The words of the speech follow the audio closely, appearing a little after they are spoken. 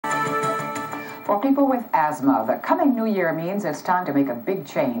For people with asthma, the coming new year means it's time to make a big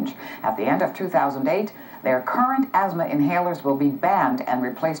change. At the end of 2008, their current asthma inhalers will be banned and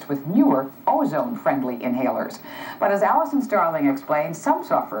replaced with newer, ozone-friendly inhalers. But as Allison Starling explains, some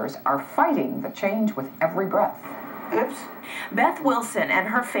sufferers are fighting the change with every breath. Oops. Beth Wilson and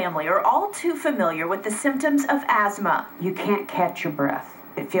her family are all too familiar with the symptoms of asthma. You can't catch your breath.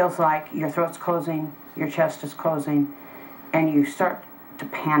 It feels like your throat's closing, your chest is closing, and you start to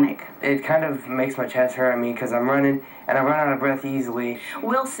panic. It kind of makes my chest hurt, because I'm running and I run out of breath easily.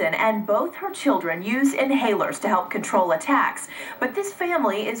 Wilson and both her children use inhalers to help control attacks, but this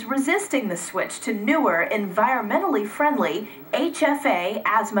family is resisting the switch to newer, environmentally friendly HFA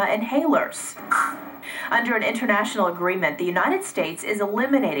asthma inhalers. Under an international agreement, the United States is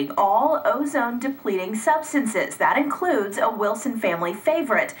eliminating all ozone-depleting substances. That includes a Wilson family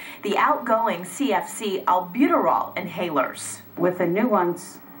favorite, the outgoing CFC albuterol inhalers. With the new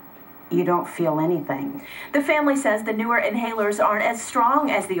ones, you don't feel anything. The family says the newer inhalers aren't as strong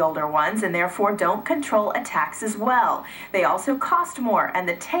as the older ones and therefore don't control attacks as well. They also cost more and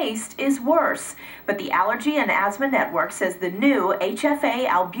the taste is worse. But the Allergy and Asthma Network says the new HFA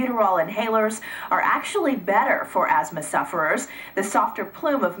albuterol inhalers are actually better for asthma sufferers. The softer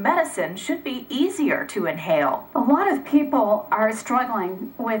plume of medicine should be easier to inhale. A lot of people are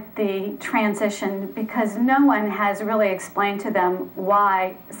struggling with the transition because no one has really explained to them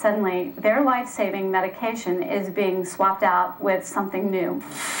why suddenly their life-saving medication is being swapped out with something new.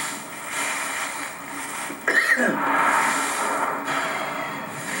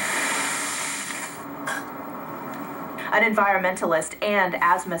 An environmentalist and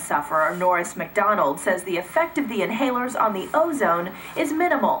asthma sufferer, Norris McDonald, says the effect of the inhalers on the ozone is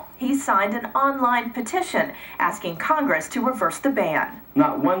minimal. He's signed an online petition asking Congress to reverse the ban.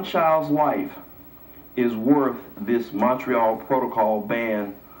 Not one child's life is worth this Montreal Protocol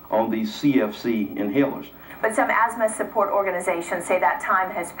ban on these CFC inhalers. But some asthma support organizations say that time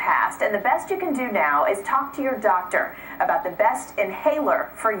has passed, and the best you can do now is talk to your doctor about the best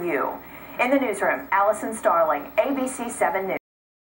inhaler for you. In the newsroom, Allison Starling, ABC 7 News.